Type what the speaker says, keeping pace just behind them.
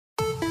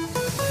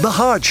The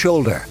Hard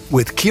Shoulder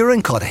with Kieran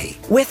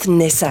with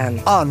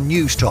Nissan on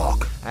News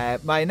Talk.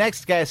 My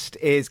next guest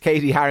is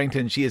Katy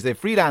Harrington. She is a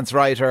freelance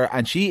writer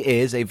and she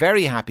is a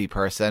very happy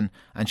person,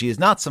 and she is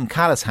not some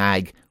callous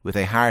hag with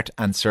a heart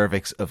and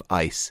cervix of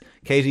ice.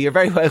 Katy, you're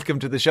very welcome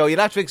to the show. You'll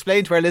have to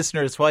explain to our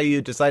listeners why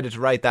you decided to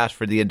write that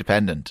for The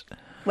Independent.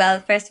 Well,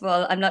 first of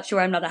all, I'm not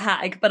sure I'm not a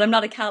hag, but I'm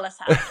not a callous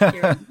hag.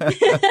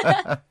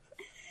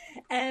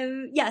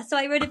 So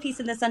I wrote a piece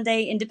in the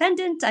Sunday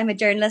Independent. I'm a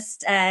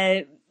journalist.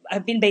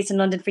 I've been based in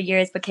London for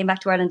years, but came back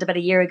to Ireland about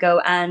a year ago.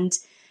 And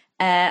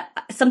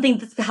something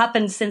that's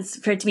happened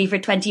to me for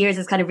 20 years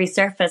has kind of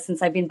resurfaced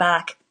since I've been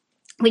back,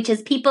 which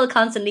is people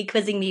constantly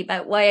quizzing me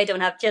about why I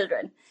don't have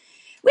children,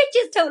 which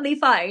is totally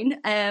fine.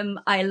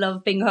 I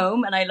love being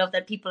home and I love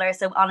that people are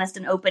so honest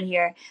and open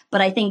here.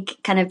 But I think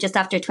kind of just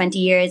after 20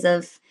 years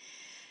of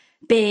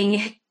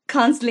being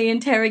constantly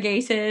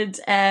interrogated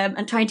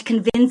and trying to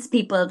convince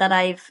people that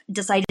I've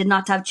decided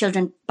not to have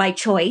children by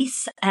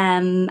choice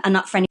and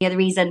not for any other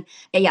reason.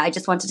 I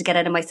just wanted to get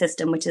out of my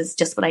system, which is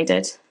just what I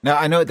did. Now,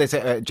 I know they say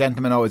a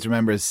gentleman always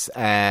remembers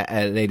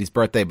a lady's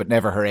birthday, but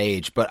never her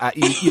age. But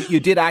you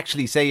did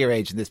actually say your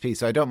age in this piece,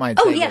 so I don't mind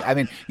saying it. I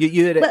mean,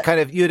 you had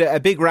a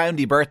big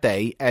roundy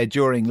birthday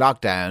during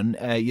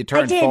lockdown. You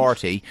turned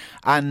 40,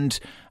 and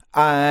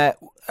I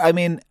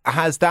mean,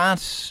 has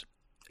that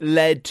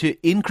led to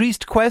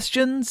increased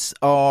questions,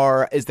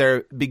 or is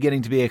there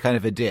beginning to be a kind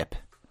of a dip?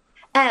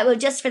 Well,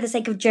 just for the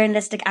sake of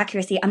journalistic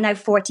accuracy, I'm now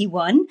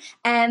 41.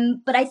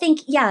 But I think,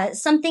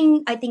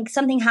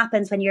 something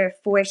happens when you're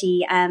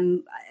 40.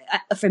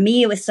 For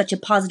me, it was such a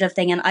positive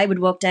thing. And I would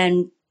walk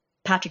down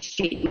Patrick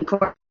Street in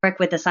Cork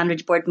with a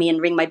sandwich board me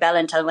and ring my bell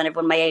and tell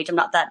everyone my age.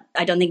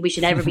 I don't think we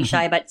should ever be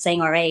shy about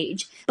saying our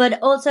age. But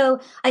also,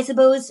 I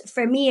suppose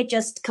for me, it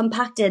just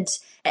compacted.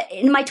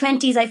 In my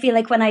 20s, I feel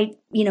like when I,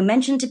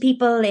 mentioned to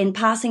people in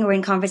passing or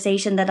in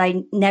conversation that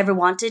I never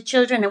wanted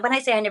children. And when I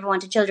say I never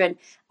wanted children,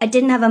 I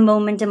didn't have a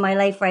moment in my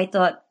life where I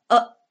thought,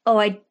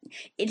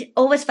 it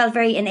always felt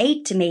very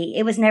innate to me.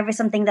 It was never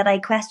something that I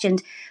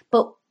questioned.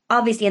 But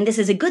obviously, and this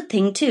is a good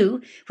thing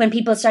too, when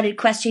people started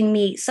questioning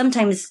me,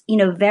 sometimes,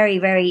 very,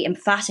 very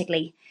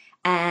emphatically,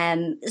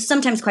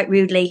 sometimes quite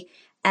rudely,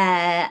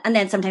 and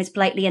then sometimes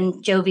politely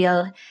and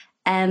jovial.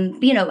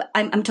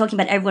 I'm talking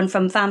about everyone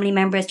from family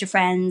members to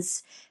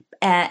friends,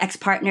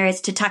 ex-partners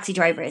to taxi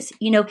drivers.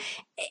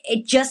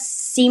 It just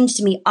seemed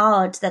to me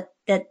odd that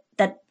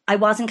I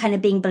wasn't kind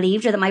of being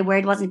believed, or that my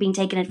word wasn't being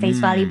taken at face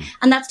value.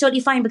 And that's totally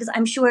fine, because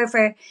I'm sure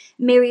for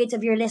myriads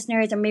of your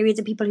listeners or myriads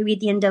of people who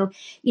read the Indo,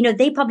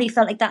 they probably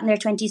felt like that in their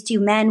 20s too,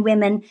 men,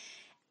 women,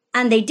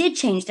 and they did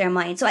change their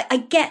mind. So I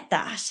get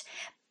that.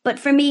 But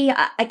for me,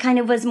 I kind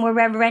of was more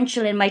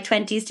reverential in my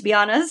 20s, to be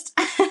honest.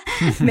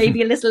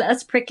 Maybe a little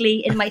less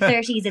prickly. In my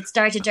 30s, it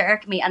started to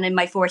irk me. And in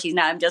my 40s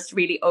now, I'm just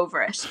really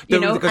over it.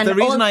 Because the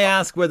reason I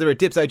ask whether it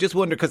dips, I just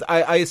wonder, because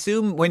I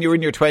assume when you were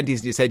in your 20s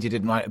and you said you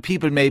didn't want,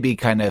 people maybe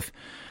kind of,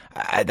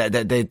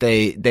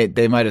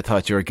 they might have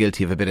thought you were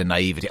guilty of a bit of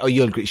naivety.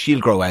 She'll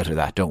grow out of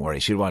that, don't worry,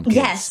 she'll want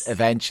kids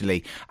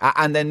eventually.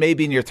 And then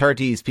maybe in your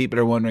 30s people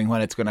are wondering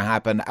when it's going to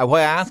happen.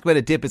 Why I ask about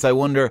a dip is I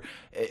wonder,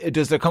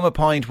 does there come a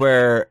point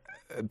where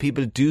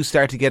people do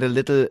start to get a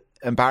little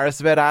embarrassed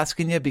about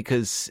asking you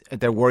because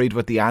they're worried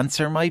what the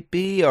answer might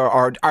be,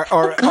 or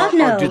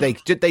do they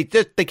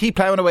keep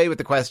plowing away with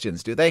the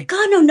questions? Do they?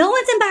 God, no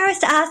one's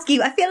embarrassed to ask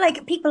you. I feel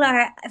like people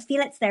are. I feel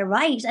it's their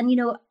right, and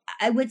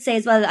I would say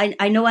as well.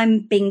 I know I'm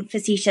being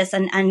facetious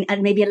and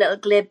maybe a little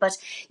glib, but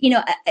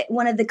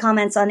one of the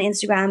comments on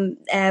Instagram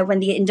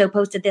when the Indo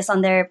posted this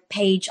on their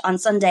page on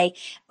Sunday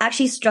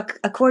actually struck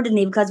a chord with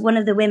me, because one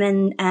of the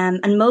women,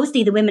 and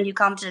mostly the women who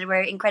commented,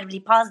 were incredibly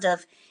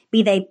positive.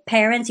 Be they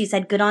parents who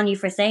said, good on you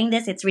for saying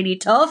this, it's really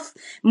tough.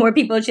 More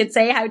people should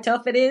say how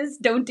tough it is.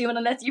 Don't do it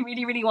unless you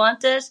really, really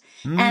want it.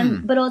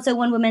 But also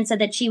one woman said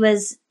that she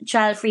was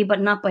child-free, but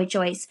not by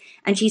choice.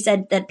 And she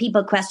said that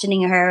people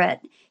questioning her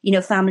at,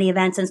 family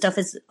events and stuff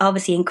is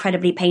obviously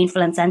incredibly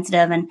painful and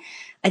sensitive. And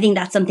I think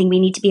that's something we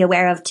need to be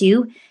aware of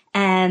too.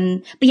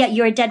 But yeah,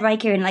 you're dead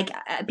right, Kieran. Like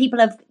people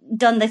have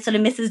done this sort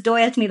of Mrs.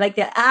 Doyle to me, like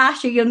the,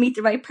 sure, you'll meet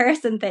the right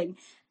person thing.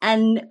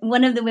 And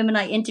one of the women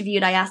I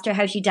interviewed, I asked her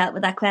how she dealt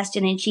with that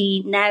question. And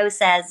she now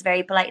says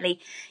very politely,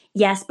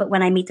 yes, but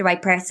when I meet the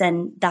right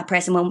person, that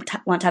person won't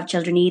want to have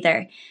children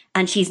either.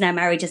 And she's now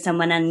married to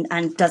someone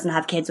and doesn't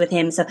have kids with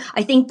him. So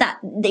I think that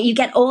you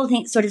get all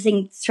things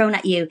thrown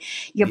at you.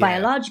 Your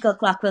biological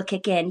clock will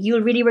kick in. You'll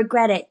really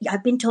regret it.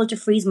 I've been told to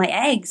freeze my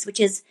eggs, which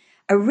is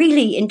a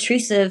really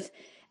intrusive,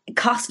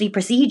 costly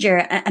procedure.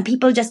 And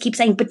people just keep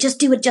saying, but just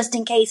do it just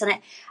in case. And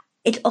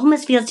it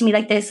almost feels to me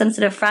like there's some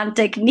sort of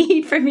frantic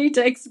need for me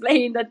to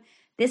explain that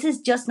this is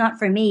just not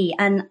for me.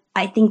 And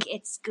I think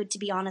it's good to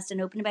be honest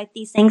and open about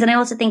these things. And I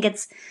also think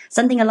it's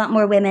something a lot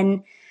more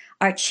women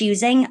are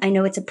choosing. I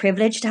know it's a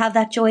privilege to have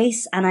that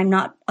choice, and I'm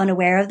not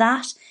unaware of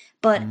that.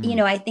 But,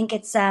 I think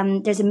it's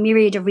there's a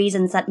myriad of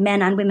reasons that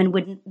men and women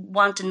wouldn't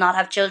want to not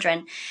have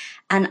children.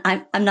 And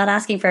I'm not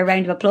asking for a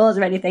round of applause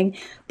or anything,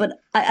 but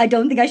I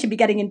don't think I should be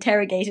getting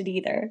interrogated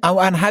either. Oh,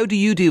 and how do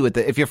you deal with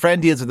it? If your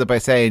friend deals with it by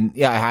saying,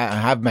 yeah, I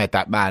have met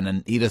that man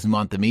and he doesn't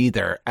want them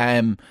either.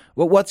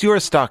 What's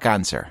your stock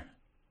answer?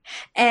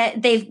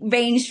 They've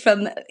ranged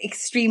from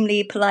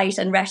extremely polite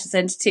and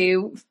reticent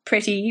to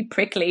pretty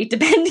prickly,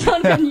 depending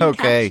on when you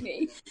catch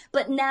me.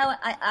 But now,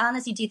 I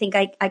honestly do think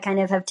I kind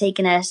of have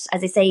taken it,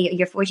 as I say,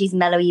 your 40s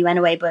mellow you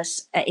anyway, but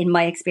in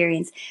my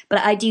experience. But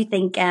I do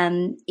think, I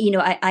am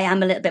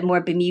a little bit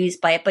more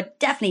bemused by it. But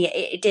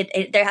definitely,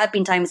 there have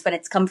been times when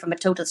it's come from a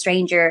total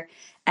stranger.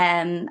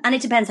 And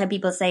it depends how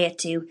people say it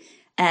too.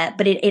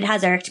 But it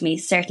has irked me,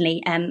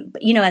 certainly.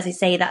 But, as I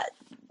say, that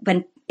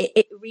when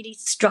it really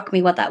struck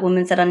me what that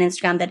woman said on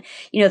Instagram, that,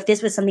 if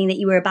this was something that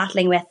you were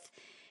battling with,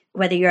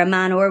 whether you're a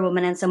man or a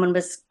woman, and someone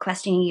was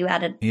questioning you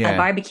at a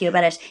barbecue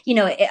about it,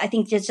 I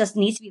think there just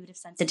needs to be a bit of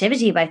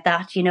sensitivity about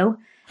that,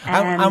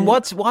 And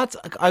what's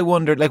I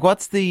wondered, like,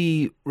 what's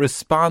the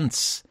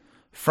response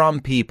from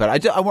people?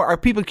 Are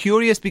people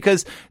curious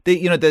because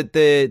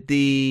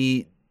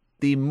the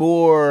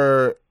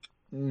more,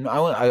 I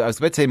was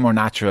about to say more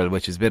natural,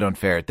 which is a bit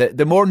unfair.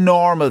 The more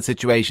normal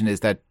situation is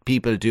that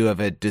people do have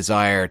a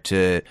desire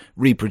to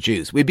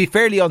reproduce. We'd be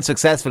fairly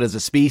unsuccessful as a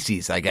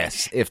species, I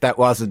guess, if that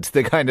wasn't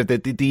the kind of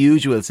the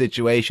usual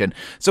situation.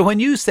 So when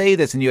you say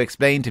this and you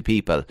explain to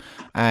people,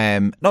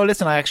 no,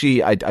 listen, I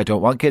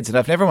don't want kids and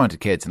I've never wanted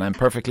kids and I'm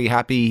perfectly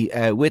happy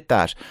with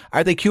that.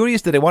 Are they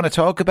curious? Do they want to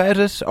talk about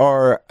it?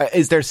 Or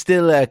is there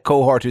still a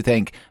cohort who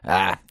think,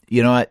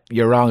 you know what,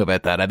 you're wrong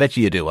about that. I bet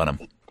you do want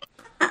them.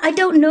 I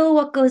don't know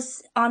what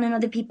goes on in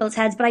other people's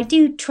heads, but I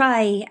do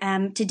try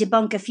to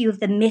debunk a few of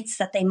the myths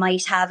that they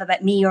might have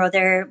about me or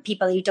other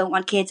people who don't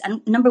want kids.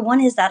 And number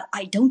one is that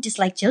I don't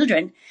dislike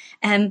children.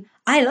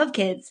 I love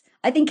kids.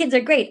 I think kids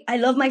are great. I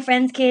love my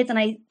friends' kids, and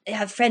I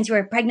have friends who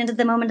are pregnant at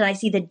the moment, and I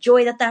see the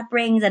joy that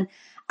brings. And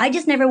I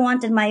just never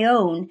wanted my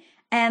own.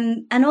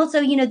 And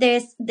also,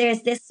 there's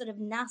this sort of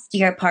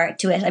nastier part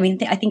to it. I mean,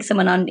 I think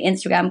someone on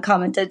Instagram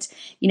commented,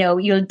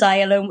 you'll die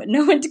alone with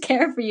no one to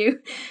care for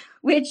you,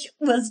 which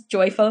was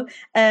joyful.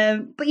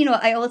 But,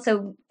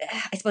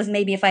 I suppose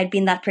maybe if I'd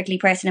been that prickly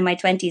person in my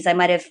 20s, I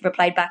might have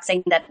replied back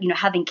saying that,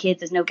 having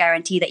kids is no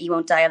guarantee that you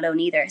won't die alone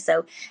either.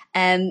 So,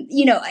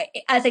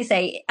 as I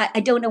say, I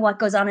don't know what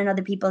goes on in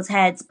other people's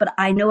heads, but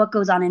I know what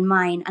goes on in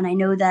mine. And I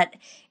know that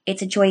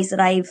it's a choice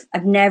that I've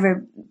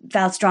never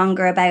felt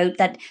stronger about,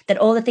 that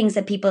all the things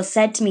that people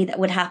said to me that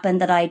would happen,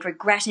 that I'd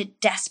regret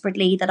it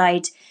desperately, that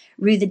I'd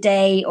rue the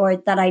day, or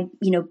that I'd,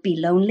 be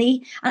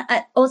lonely.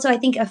 Also, I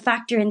think a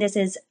factor in this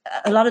is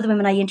a lot of the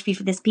women I interviewed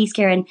for this piece,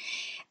 Kieran,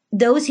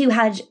 those who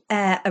had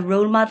a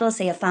role model,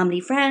 say a family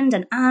friend,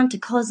 an aunt, a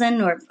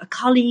cousin, or a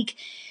colleague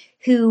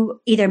who,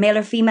 either male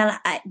or female,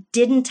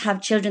 didn't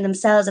have children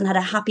themselves and had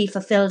a happy,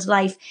 fulfilled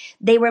life,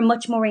 they were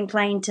much more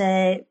inclined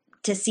to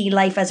see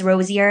life as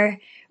rosier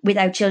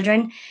without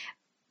children.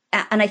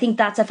 And I think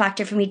that's a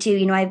factor for me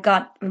too. I've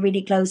got a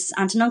really close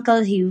aunt and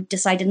uncle who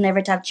decided never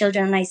to have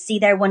children, and I see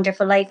their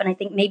wonderful life. And I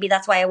think maybe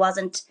that's why I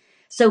wasn't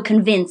so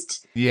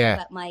convinced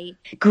about my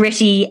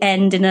gritty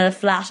end in a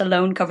flat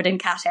alone covered in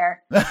cat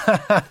hair.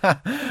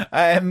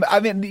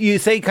 I mean, you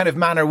say kind of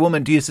man or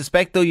woman. Do you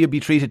suspect though you'd be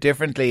treated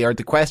differently, or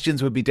the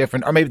questions would be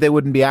different, or maybe they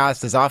wouldn't be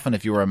asked as often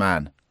if you were a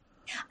man?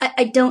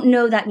 I don't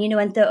know that,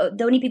 and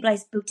the only people I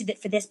spoke to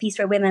for this piece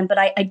were women, but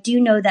I do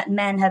know that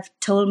men have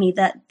told me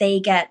that they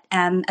get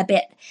a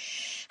bit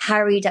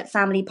harried at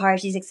family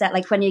parties, except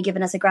like when you're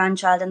giving us a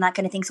grandchild and that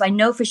kind of thing. So I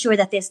know for sure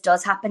that this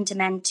does happen to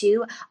men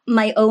too.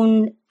 My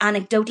own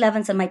anecdotal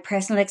evidence and my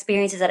personal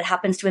experience is that it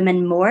happens to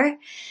women more.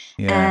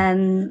 Yeah.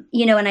 And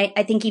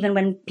I think even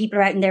when people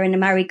are out and they're in a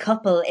married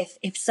couple,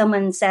 if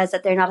someone says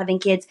that they're not having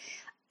kids,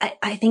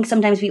 I think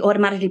sometimes we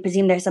automatically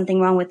presume there's something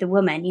wrong with the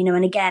woman,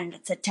 and again,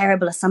 it's a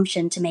terrible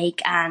assumption to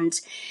make. And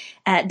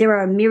there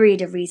are a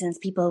myriad of reasons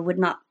people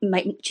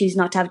might choose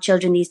not to have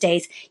children these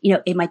days.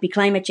 It might be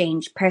climate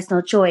change,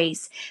 personal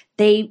choice.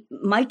 They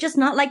might just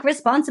not like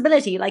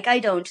responsibility, like I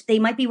don't. They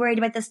might be worried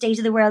about the state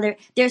of the world.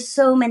 There's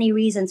so many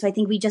reasons. So I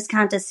think we just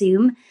can't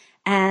assume.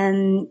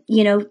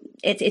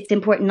 It's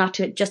important not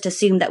to just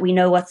assume that we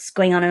know what's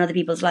going on in other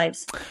people's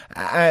lives.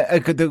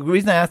 The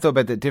reason I asked though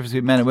about the difference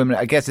between men and women,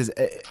 I guess, is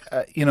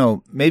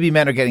maybe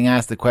men are getting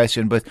asked the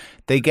question, but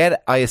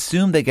I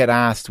assume they get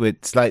asked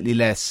with slightly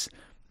less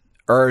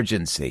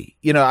urgency.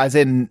 As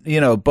in,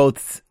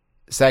 both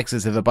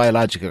sexes have a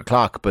biological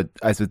clock, but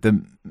as with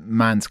the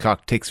man's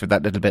clock ticks for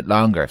that little bit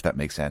longer, if that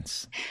makes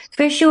sense.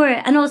 For sure,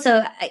 and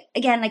also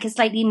again, like a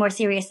slightly more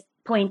serious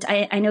point,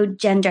 I know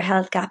gender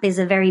health gap is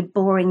a very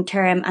boring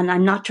term, and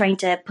I'm not trying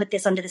to put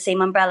this under the same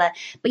umbrella,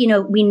 but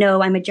we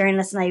know, I'm a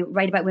journalist and I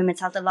write about women's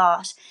health a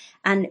lot,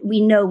 and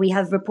we know, we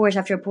have report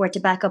after report to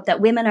back up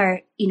that women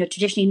are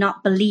traditionally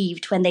not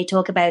believed when they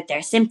talk about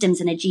their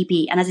symptoms in a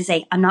GP. And as I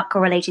say, I'm not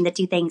correlating the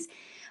two things,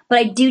 but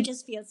I do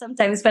just feel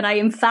sometimes when I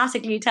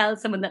emphatically tell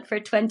someone that for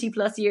 20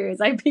 plus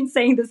years I've been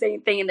saying the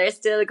same thing and they're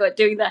still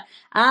doing that,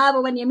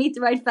 but when you meet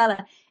the right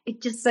fella,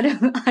 it just sort of,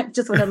 I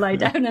just want to lie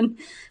down and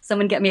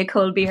someone get me a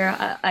cold beer.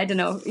 I don't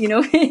know,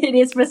 it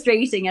is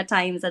frustrating at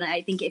times. And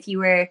I think if you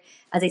were,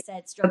 as I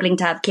said, struggling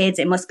to have kids,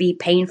 it must be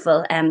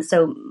painful.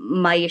 So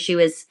my issue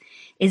is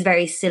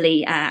very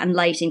silly and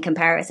light in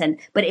comparison,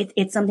 but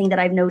it's something that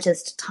I've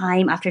noticed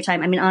time after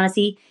time. I mean,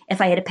 honestly,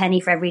 if I had a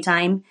penny for every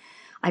time,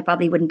 I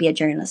probably wouldn't be a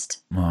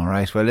journalist. All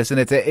right. Well, listen,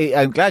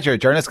 I'm glad you're a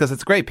journalist because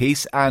it's a great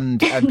piece and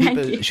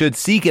people should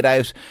seek it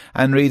out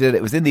and read it.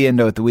 It was in the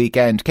Indo at the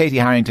weekend. Katy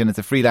Harrington is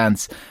a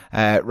freelance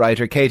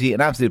writer. Katy, an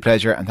absolute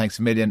pleasure and thanks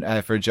a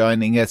million for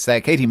joining us.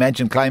 Katy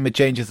mentioned climate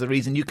change is the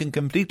reason you can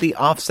completely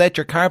offset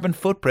your carbon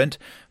footprint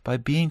by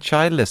being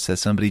childless, says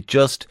somebody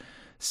just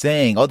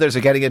saying. Others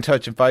are getting in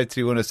touch in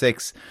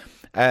 53106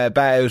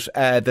 about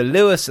the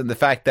Lewis and the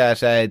fact that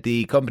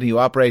the company who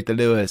operate the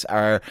Lewis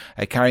are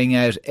carrying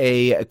out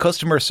a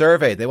customer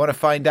survey. They want to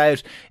find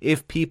out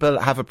if people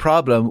have a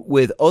problem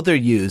with other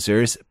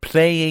users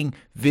playing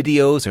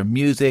videos or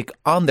music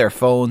on their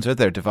phones or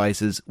their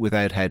devices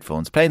without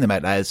headphones, playing them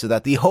out loud so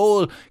that the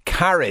whole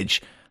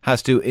carriage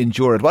has to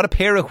endure it. What a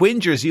pair of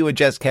whingers you and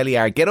Jess Kelly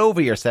are. Get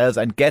over yourselves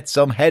and get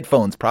some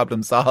headphones.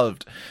 Problem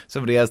solved.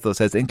 Somebody else though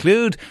says,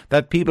 include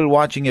that people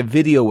watching a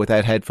video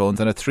without headphones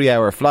on a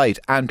 3-hour flight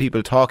and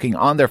people talking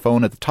on their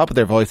phone at the top of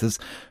their voices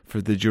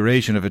for the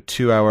duration of a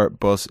 2-hour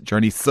bus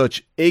journey.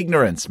 Such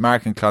ignorance.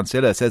 Mark and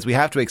Clonsilla says, we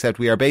have to accept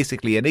we are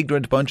basically an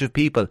ignorant bunch of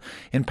people.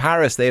 In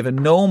Paris, they have a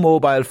no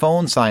mobile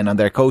phone sign on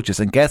their coaches.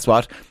 And guess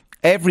what?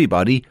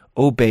 Everybody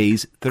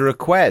obeys the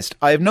request.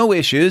 I have no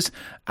issues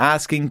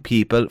asking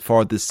people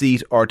for the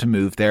seat or to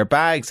move their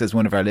bags, says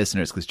one of our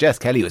listeners, because Jess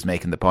Kelly was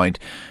making the point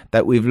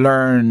that we've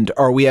learned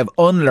or we have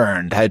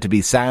unlearned how to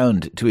be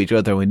sound to each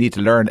other. We need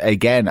to learn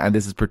again, and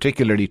this is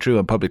particularly true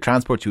on public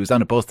transport. She was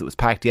on a bus that was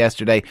packed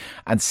yesterday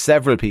and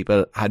several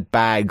people had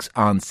bags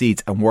on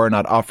seats and were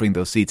not offering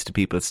those seats to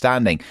people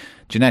standing.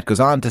 Jeanette goes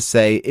on to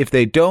say, if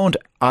they don't,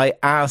 I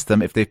ask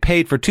them if they've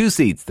paid for 2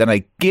 seats, then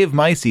I give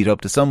my seat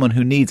up to someone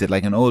who needs it,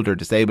 like an older,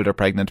 disabled or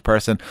pregnant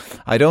person.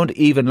 I don't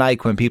even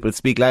like when people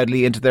speak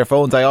loudly into their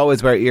phones. I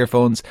always wear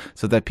earphones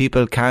so that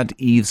people can't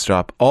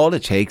eavesdrop. All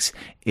it takes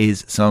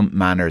is some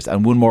manners.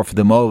 And one more for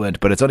the moment,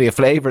 but it's only a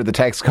flavour of the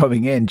text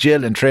coming in.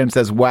 Jill in Trim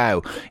says,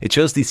 wow, it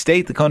shows the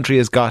state the country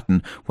has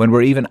gotten when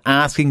we're even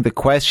asking the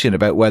question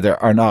about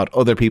whether or not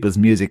other people's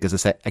music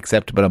is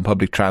acceptable on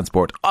public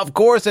transport. Of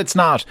course it's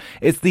not.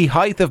 It's the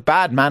height of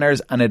bad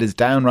manners and it is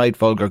downright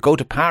vulgar. Go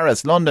to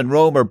Paris, London,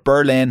 Rome or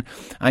Berlin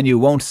and you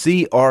won't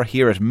see or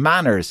hear it.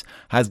 Manners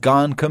has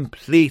gone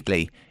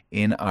completely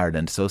in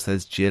Ireland. So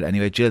says Jill.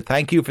 Anyway, Jill,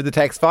 thank you for the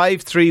text.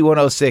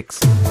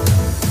 53106.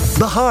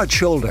 The Hard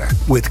Shoulder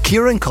with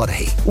Kieran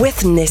Cuddihy. With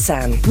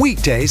Nissan.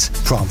 Weekdays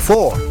from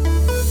 4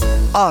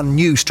 on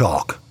News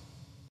Talk.